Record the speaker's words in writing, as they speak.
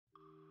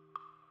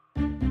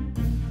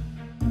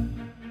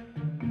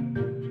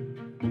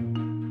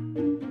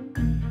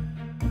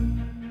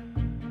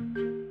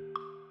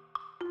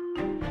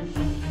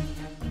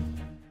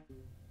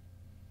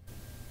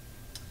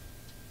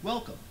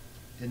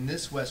In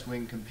this West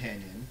Wing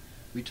Companion,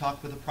 we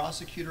talked with a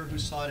prosecutor who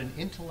sought an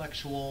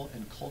intellectual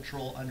and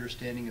cultural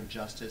understanding of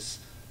justice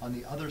on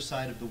the other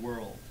side of the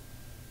world,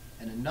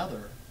 and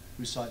another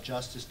who sought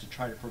justice to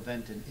try to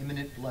prevent an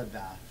imminent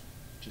bloodbath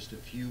just a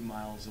few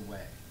miles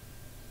away.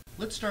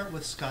 Let's start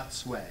with Scott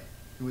Sway,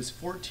 who was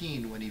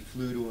 14 when he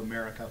flew to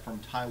America from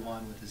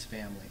Taiwan with his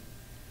family.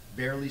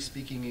 Barely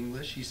speaking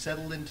English, he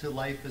settled into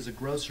life as a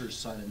grocer's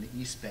son in the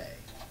East Bay.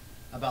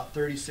 About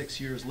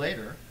 36 years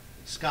later,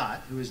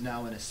 Scott, who is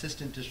now an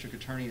assistant district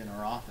attorney in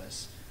our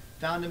office,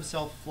 found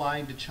himself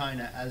flying to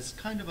China as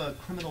kind of a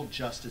criminal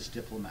justice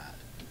diplomat.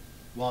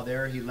 While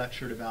there, he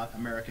lectured about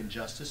American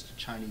justice to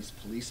Chinese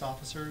police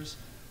officers,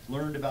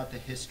 learned about the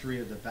history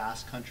of the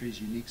vast country's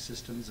unique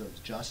systems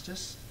of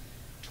justice,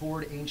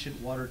 toured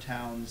ancient water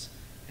towns,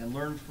 and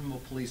learned from a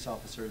police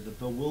officer the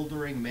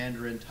bewildering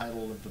Mandarin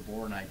title of the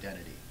Bourne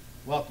identity.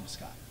 Welcome,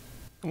 Scott.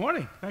 Good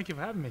morning. Thank you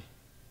for having me.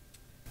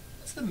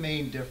 What's the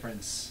main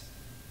difference,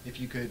 if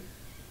you could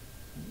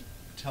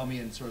tell me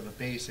in sort of a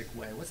basic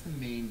way, what's the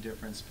main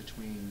difference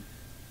between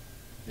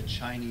the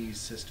Chinese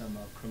system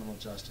of criminal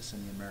justice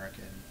and the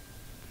American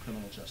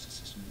criminal justice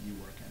system that you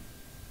work in?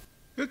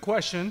 Good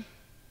question.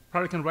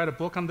 Probably can write a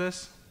book on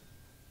this,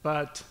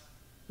 but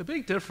the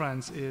big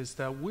difference is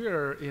that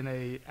we're in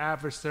an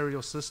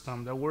adversarial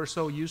system that we're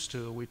so used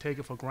to, we take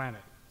it for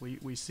granted.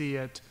 We see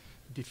it,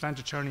 defense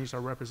attorneys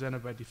are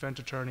represented by defense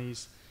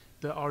attorneys.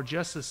 Our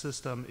justice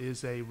system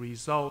is a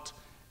result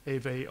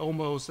of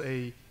almost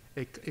a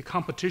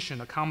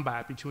competition, a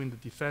combat between the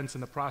defense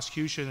and the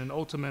prosecution, and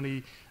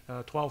ultimately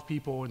 12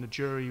 people in the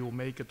jury will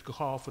make a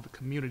call for the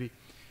community.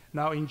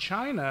 Now in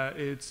China,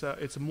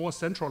 it's more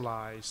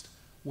centralized,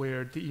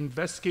 where the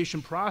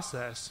investigation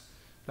process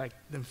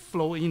then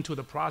flow into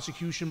the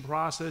prosecution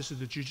process,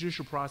 the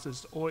judicial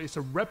process, or it's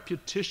a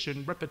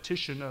repetition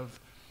of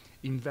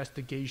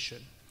investigation.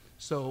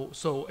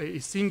 So a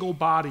single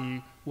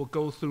body will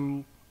go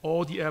through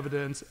all the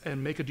evidence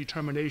and make a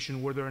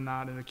determination whether or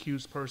not an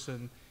accused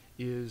person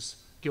is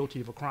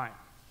guilty of a crime.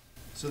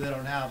 So they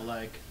don't have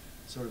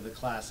sort of the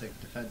classic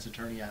defense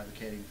attorney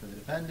advocating for the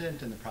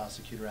defendant and the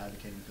prosecutor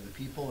advocating for the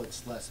people.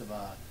 It's less of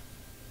a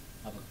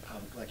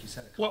like you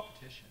said, a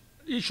competition.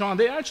 Well, Sean,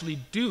 they actually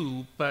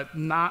do, but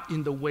not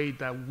in the way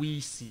that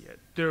we see it.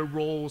 Their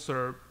roles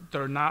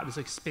they're not as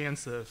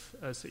expansive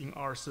as in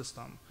our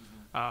system.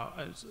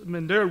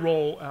 Their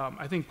role,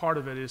 I think part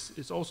of it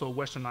is also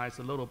westernized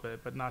a little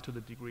bit, but not to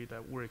the degree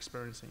that we're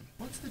experiencing.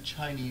 What's the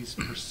Chinese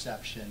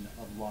perception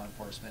of law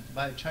enforcement?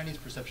 By Chinese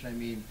perception, I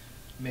mean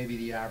maybe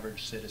the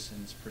average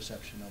citizen's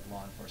perception of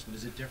law enforcement.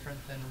 Is it different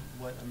than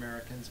what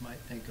Americans might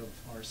think of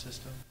our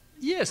system?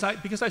 Yes,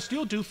 because I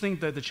still do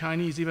think that the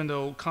Chinese, even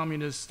though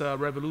communist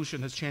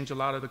revolution has changed a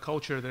lot of the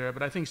culture there,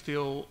 but I think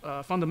still,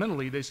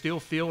 fundamentally, they still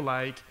feel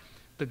like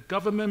the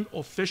government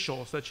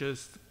officials, such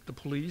as the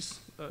police,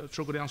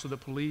 trickle down to the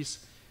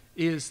police,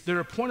 they're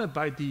appointed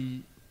by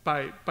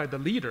the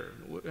leader.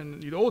 In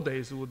the old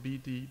days, it would be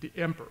the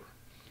emperor,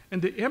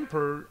 and the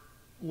emperor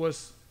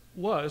was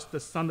the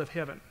son of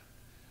heaven.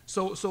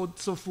 So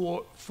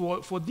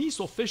for these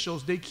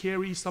officials, they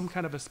carry some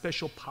kind of a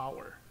special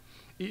power.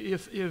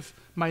 If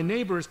my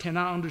neighbors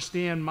cannot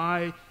understand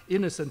my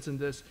innocence in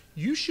this,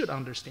 you should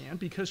understand,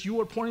 because you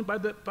are appointed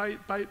by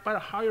a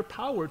higher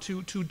power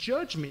to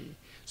judge me.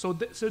 So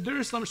there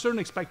is some certain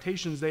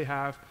expectations they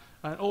have,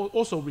 and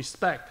also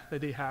respect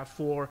that they have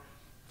for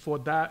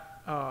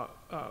that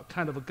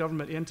kind of a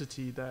government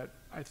entity that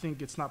I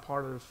think it's not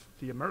part of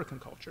the American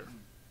culture.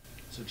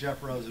 So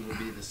Jeff Rosen would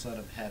be the son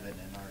of heaven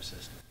in our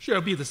system.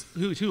 Sure,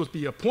 he would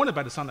be appointed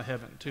by the son of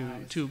heaven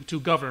to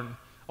govern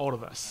all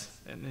of us,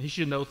 and he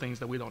should know things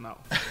that we don't know.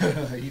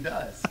 He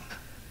does.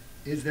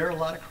 Is there a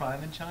lot of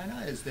crime in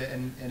China?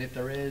 And if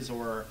there is,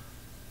 or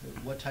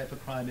what type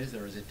of crime is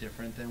there? Is it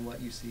different than what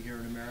you see here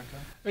in America?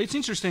 It's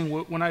interesting.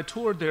 When I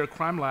toured their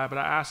crime lab, and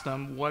I asked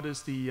them what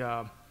is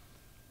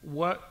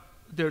what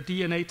their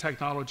DNA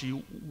technology,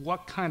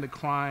 what kind of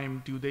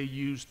crime do they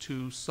use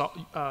to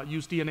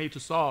use DNA to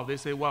solve? They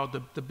say, well,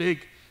 the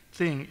big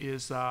thing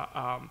is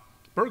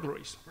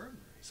burglaries.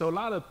 So a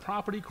lot of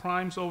property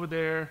crimes over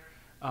there.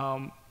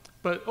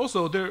 But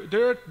also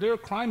there are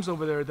crimes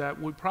over there that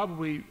would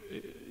probably,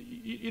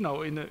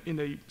 in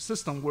a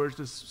system where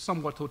it's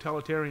somewhat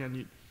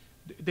totalitarian,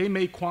 they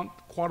may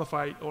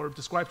quantify or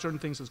describe certain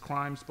things as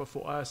crimes, but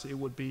for us it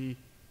would be,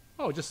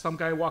 just some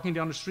guy walking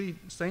down the street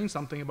saying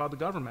something about the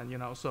government,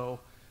 So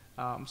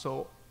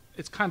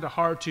it's kind of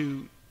hard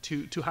to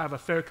have a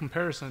fair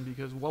comparison,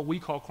 because what we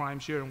call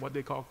crimes here and what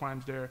they call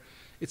crimes there,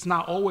 it's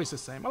not always the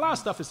same. A lot of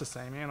stuff is the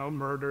same,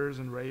 murders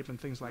and rape and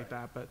things like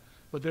that, but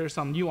there's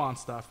some nuanced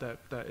stuff that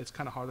it's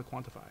kind of hard to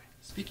quantify.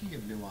 Speaking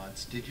of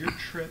nuance, did your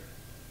trip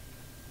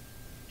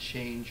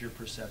change your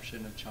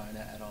perception of China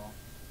at all?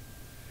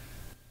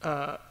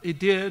 It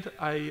did.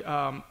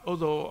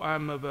 Although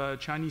I'm of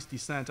Chinese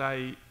descent,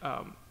 I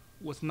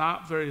was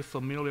not very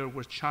familiar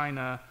with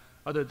China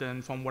other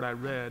than from what I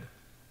read.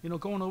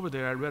 Going over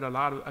there, I read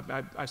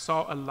I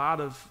saw a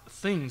lot of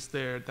things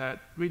there that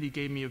really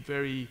gave me a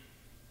very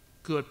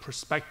good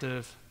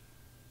perspective,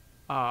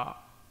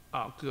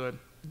 good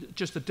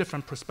just a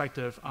different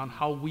perspective on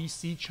how we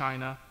see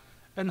China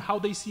and how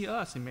they see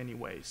us in many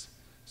ways.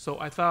 So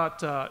I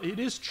thought it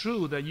is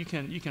true that you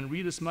can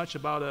read as much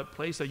about a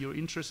place that you're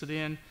interested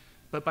in,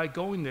 but by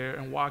going there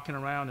and walking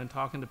around and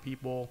talking to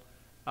people,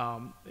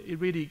 it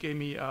really gave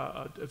me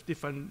a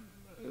different,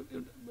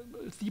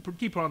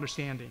 deeper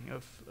understanding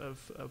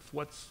of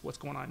what's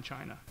going on in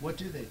China. What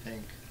do they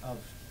think of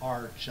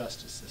our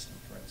justice system,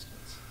 for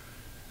instance?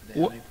 Do they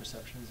have any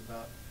perceptions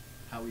about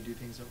how we do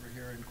things over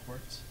here in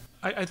courts?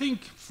 I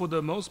think for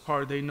the most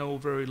part, they know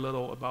very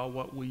little about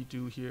what we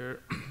do here.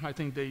 I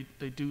think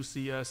they do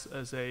see us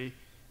as a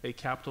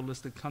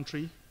capitalistic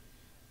country.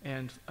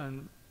 And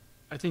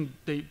I think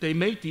they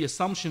make the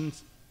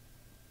assumptions,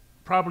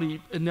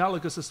 probably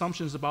analogous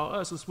assumptions about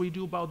us as we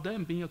do about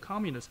them being a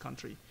communist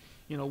country.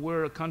 You know,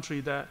 we're a country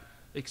that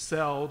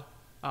excelled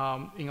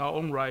in our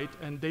own right,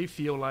 and they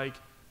feel like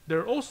they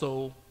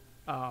also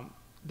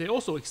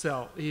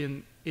excel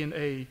in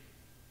a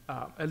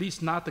at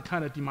least not the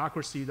kind of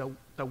democracy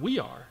that we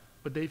are,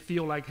 but they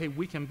feel like, hey,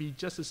 we can be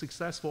just as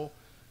successful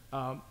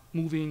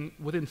moving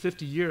within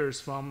 50 years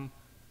from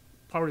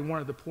probably one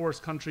of the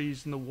poorest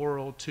countries in the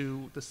world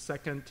to the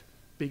second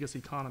biggest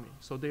economy.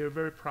 So they are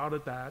very proud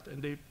of that,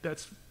 and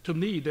that's, to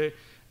me,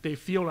 they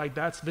feel like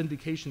that's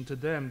vindication to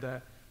them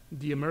that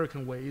the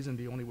American way isn't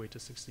the only way to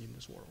succeed in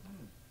this world.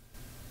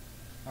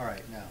 All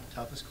right, now,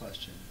 toughest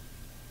question.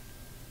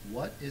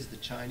 What is the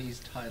Chinese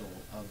title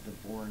of the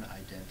born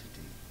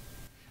identity?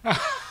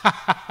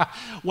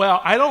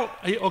 Well,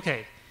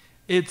 okay.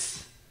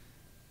 It's,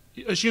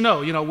 as you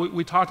know,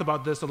 we talked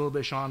about this a little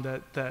bit, Sean,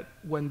 that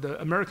when the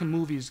American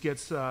movies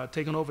gets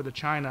taken over to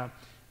China,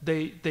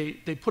 they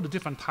put a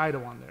different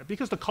title on there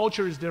because the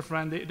culture is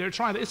different. They're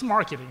trying to, it's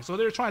marketing, so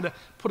they're trying to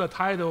put a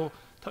title,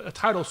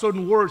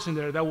 certain words in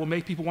there that will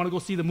make people want to go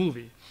see the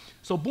movie.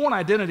 So born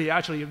identity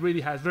actually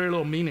really has very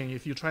little meaning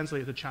if you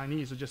translate it to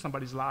Chinese. It's just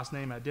somebody's last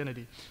name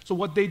identity. So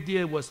what they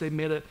did was they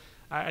made it,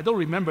 I don't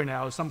remember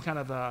now, some kind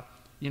of a,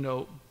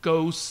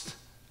 ghost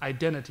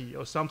identity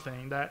or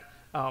something that,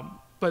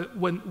 but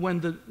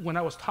when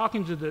I was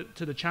talking to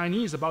the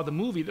Chinese about the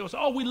movie, they was,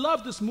 oh, we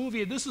love this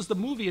movie, this is the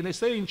movie, and they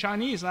say it in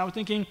Chinese, and I was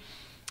thinking,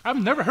 I've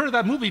never heard of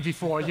that movie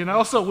before,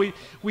 so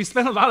we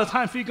spent a lot of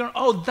time figuring,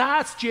 oh,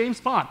 that's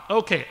James Bond.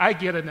 Okay, I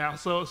get it now.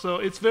 So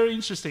it's very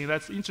interesting.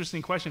 That's an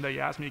interesting question that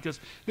you asked me, because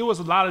there was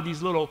a lot of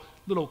these little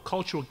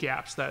cultural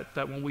gaps that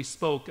when we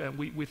spoke, and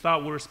we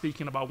thought we were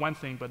speaking about one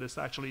thing, but it's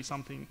actually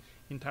something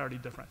entirely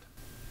different.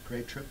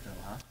 Great trip, though,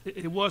 huh?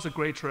 It was a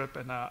great trip,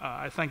 and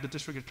I thank the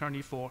district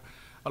attorney for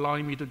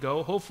allowing me to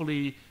go.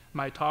 Hopefully,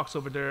 my talks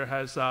over there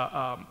has,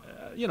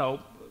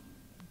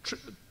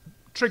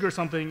 trigger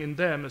something in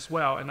them as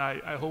well, and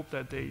I hope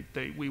that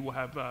we will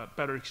have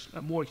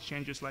more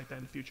exchanges like that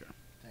in the future.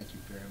 Thank you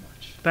very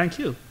much. Thank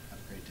you. Have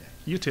a great day.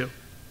 You too.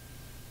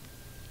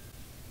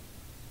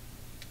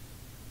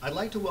 I'd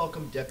like to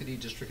welcome Deputy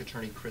District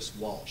Attorney Chris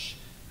Walsh,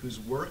 whose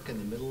work in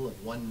the middle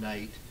of one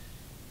night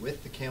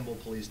with the Campbell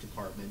Police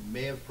Department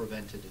may have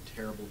prevented a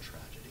terrible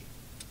tragedy.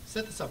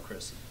 Set this up,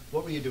 Chris.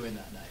 What were you doing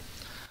that night?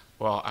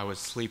 Well, I was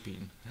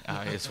sleeping.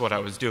 Is what I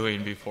was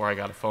doing before I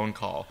got a phone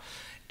call.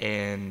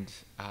 And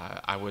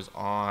I was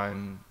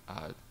on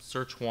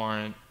search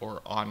warrant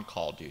or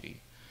on-call duty.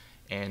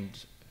 And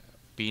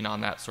being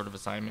on that sort of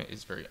assignment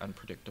is very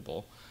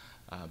unpredictable.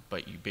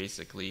 But you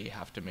basically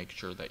have to make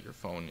sure that your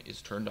phone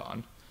is turned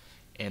on,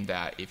 and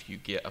that if you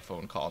get a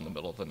phone call in the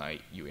middle of the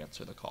night, you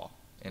answer the call.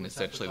 And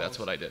essentially that's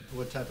what I did.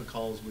 What type of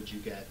calls would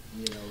you get,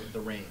 the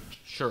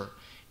range? Sure.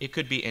 It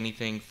could be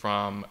anything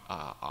from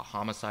a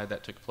homicide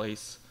that took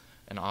place,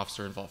 an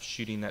officer-involved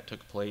shooting that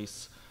took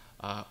place,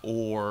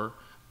 or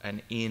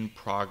an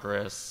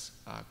in-progress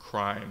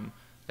crime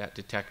that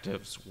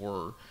detectives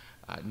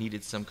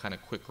needed some kind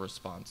of quick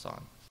response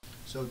on.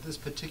 So this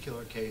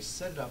particular case,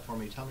 set it up for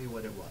me. Tell me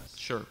what it was.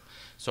 Sure.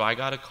 So I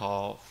got a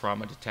call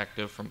from a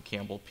detective from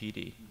Campbell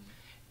PD,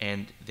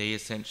 and they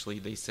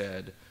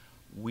said,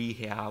 we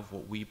have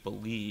what we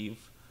believe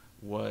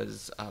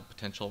was a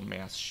potential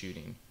mass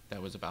shooting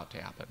that was about to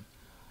happen.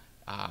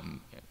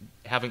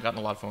 Haven't gotten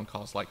a lot of phone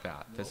calls like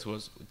that. No. This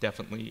was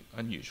definitely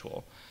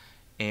unusual.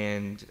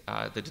 And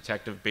the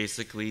detective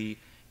basically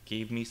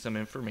gave me some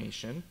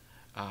information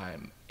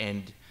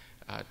and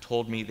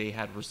told me they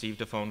had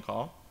received a phone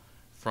call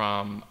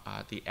from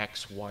the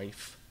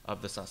ex-wife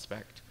of the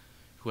suspect,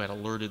 who had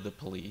alerted the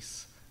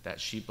police that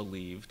she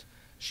believed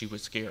she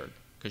was scared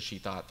because she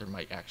thought there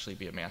might actually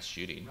be a mass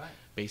shooting, right,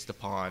 based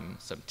upon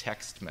some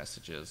text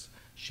messages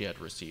she had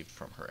received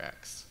from her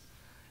ex.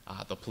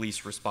 The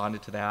police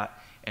responded to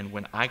that, and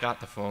when I got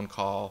the phone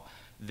call,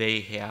 they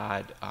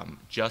had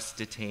just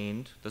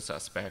detained the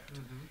suspect,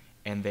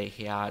 and they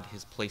had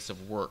his place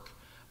of work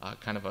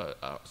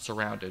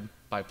surrounded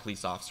by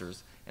police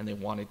officers, and they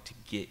wanted to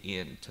get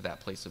into that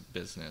place of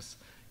business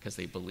because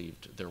they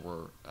believed there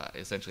were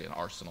essentially an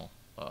arsenal,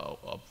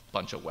 a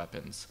bunch of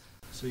weapons.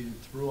 So you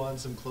threw on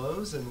some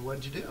clothes, and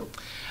what did you do?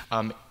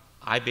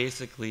 I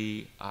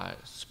basically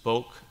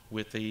spoke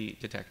with the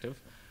detective.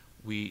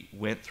 We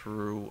went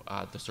through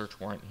the search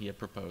warrant he had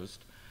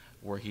proposed,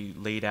 where he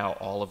laid out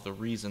all of the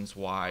reasons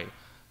why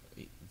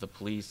the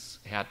police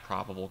had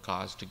probable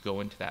cause to go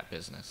into that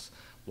business,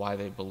 why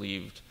they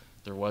believed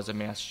there was a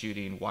mass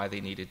shooting, why they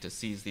needed to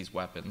seize these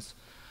weapons.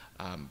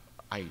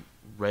 I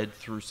read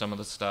through some of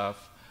the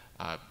stuff,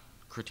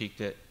 critiqued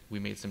it, we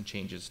made some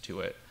changes to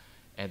it,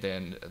 and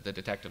then the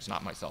detectives,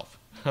 not myself,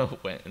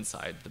 went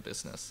inside the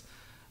business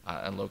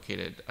and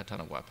located a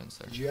ton of weapons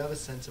there. Did you have a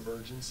sense of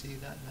urgency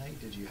that night?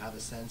 Did you have a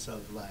sense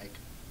of like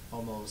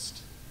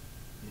almost,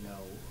 you know,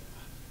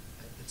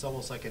 it's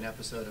almost like an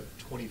episode of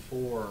 24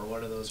 or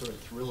one of those sort of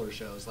thriller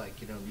shows, like,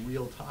 you know,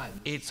 real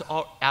time? It's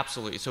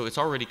absolutely. So it's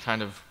already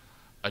kind of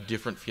a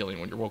different feeling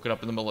when you're woken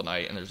up in the middle of the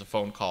night and there's a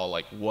phone call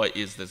like, what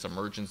is this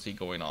emergency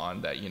going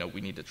on that, you know,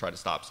 we need to try to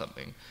stop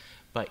something.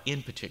 But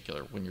in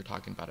particular, when you're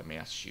talking about a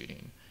mass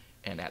shooting,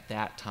 and at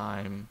that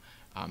time,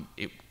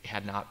 it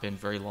had not been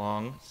very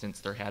long since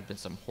there had been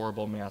some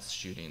horrible mass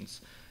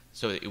shootings.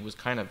 So it was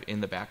kind of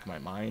in the back of my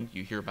mind.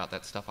 You hear about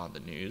that stuff on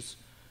the news,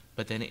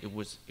 but then it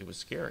was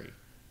scary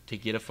to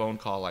get a phone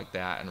call like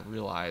that and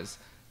realize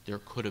there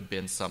could have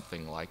been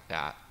something like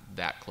that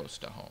close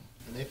to home.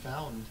 And they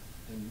found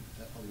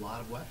a lot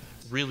of weapons.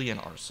 Really an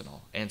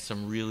arsenal, and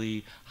some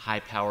really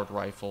high-powered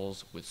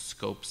rifles with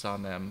scopes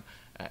on them,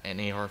 an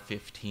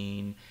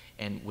AR-15.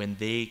 And when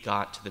they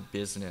got to the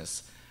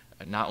business,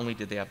 not only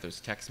did they have those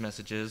text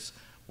messages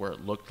where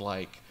it looked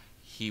like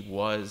he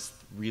was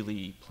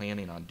really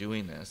planning on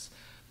doing this,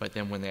 but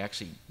then when they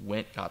actually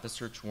got the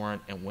search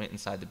warrant and went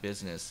inside the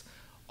business,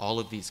 all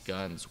of these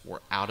guns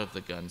were out of the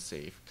gun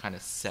safe, kind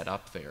of set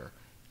up there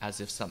as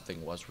if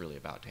something was really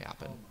about to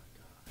happen. Oh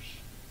my gosh.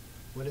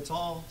 When it's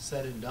all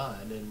said and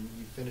done and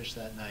you finish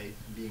that night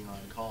being on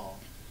call,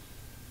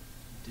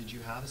 did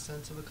you have a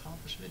sense of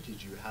accomplishment?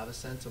 Did you have a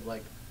sense of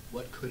like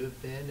what could have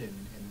been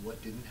and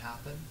what didn't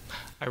happen?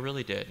 I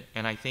really did.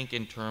 And I think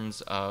in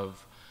terms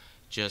of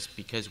just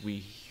because we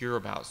hear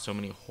about so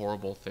many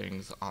horrible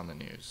things on the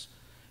news,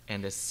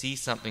 and to see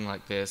something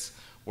like this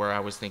where I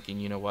was thinking,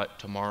 you know what,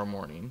 tomorrow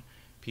morning,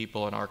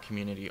 people in our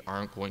community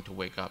aren't going to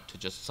wake up to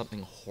just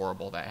something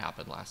horrible that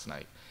happened last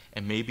night.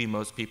 And maybe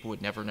most people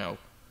would never know,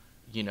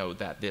 you know,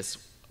 that this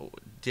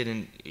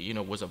didn't, you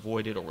know, was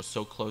avoided or was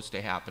so close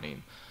to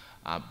happening.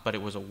 But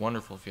it was a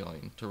wonderful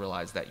feeling to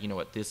realize that, you know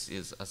what, this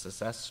is a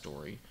success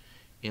story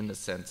in the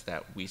sense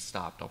that we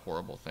stopped a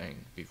horrible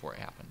thing before it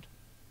happened.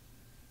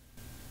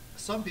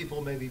 Some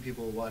people, maybe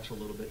people who watch a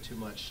little bit too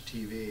much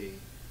TV,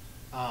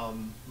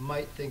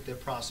 might think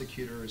that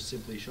prosecutors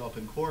simply show up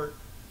in court,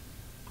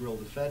 grill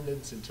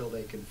defendants until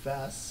they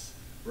confess,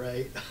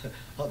 right,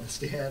 on the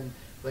stand.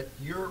 But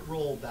your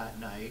role that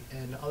night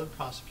and other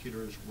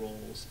prosecutors'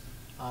 roles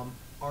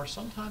are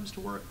sometimes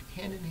to work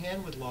hand in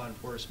hand with law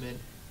enforcement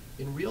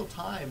in real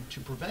time to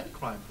prevent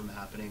crime from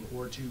happening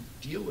or to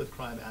deal with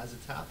crime as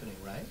it's happening,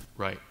 right?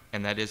 Right,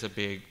 and that is a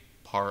big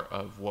part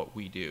of what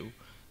we do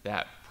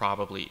that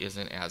probably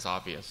isn't as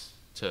obvious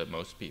to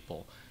most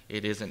people.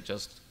 It isn't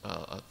just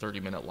a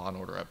 30-minute Law &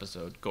 Order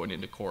episode going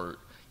into court,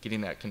 getting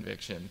that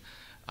conviction.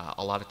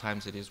 A lot of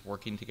times it is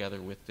working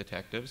together with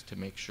detectives to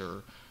make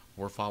sure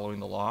we're following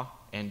the law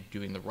and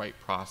doing the right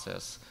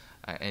process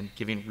and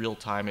giving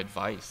real-time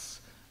advice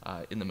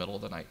in the middle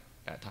of the night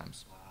at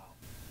times. Wow.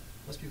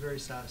 Must be very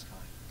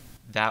satisfying.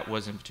 That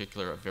was in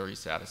particular a very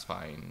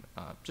satisfying,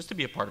 just to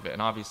be a part of it.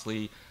 And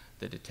obviously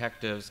the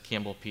detectives,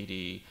 Campbell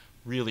PD,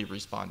 really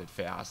responded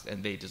fast,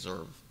 and they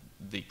deserve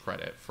the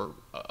credit for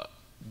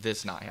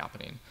this not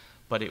happening.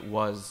 But it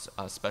was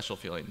a special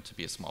feeling to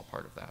be a small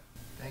part of that.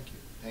 Thank you.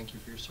 Thank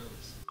you for your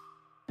service.